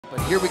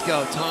But here we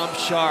go, Tom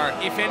Schaar.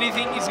 If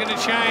anything is going to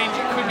change,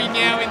 it could be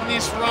now in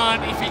this run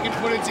if he can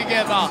put it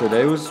together.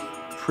 Today was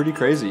pretty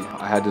crazy.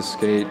 I had to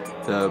skate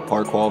the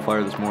park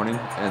qualifier this morning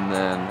and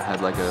then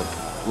had like a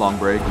long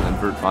break, and then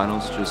vert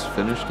finals just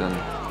finished, and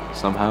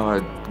somehow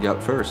I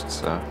got first,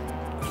 so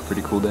it's a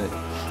pretty cool day.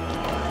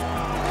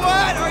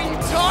 What are you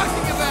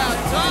talking about,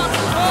 Tom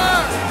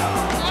Schaar?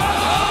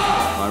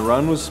 My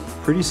run was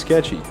pretty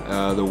sketchy.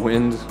 The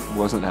wind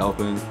wasn't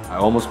helping. I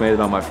almost made it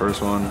on my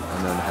first one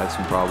and then had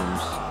some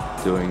problems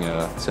doing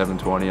a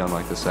 720 on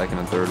like the second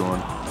and third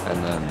one,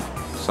 and then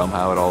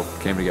somehow it all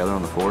came together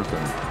on the fourth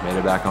and made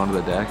it back onto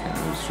the deck, and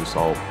it was just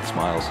all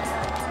smiles.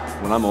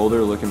 When I'm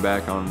older, looking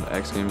back on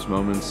X Games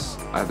moments,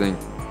 I think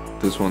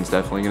this one's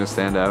definitely going to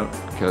stand out,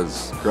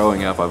 because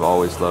growing up I've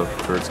always loved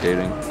vert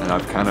skating, and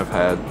I've kind of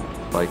had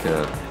like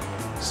a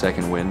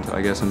second wind,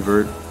 I guess, in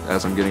vert.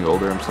 As I'm getting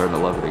older, I'm starting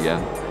to love it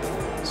again.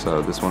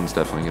 So this one's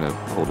definitely going to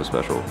hold a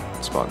special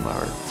spot in my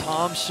heart.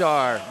 Tom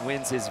Schaar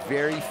wins his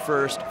very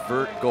first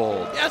vert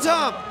gold. Yeah,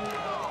 Tom!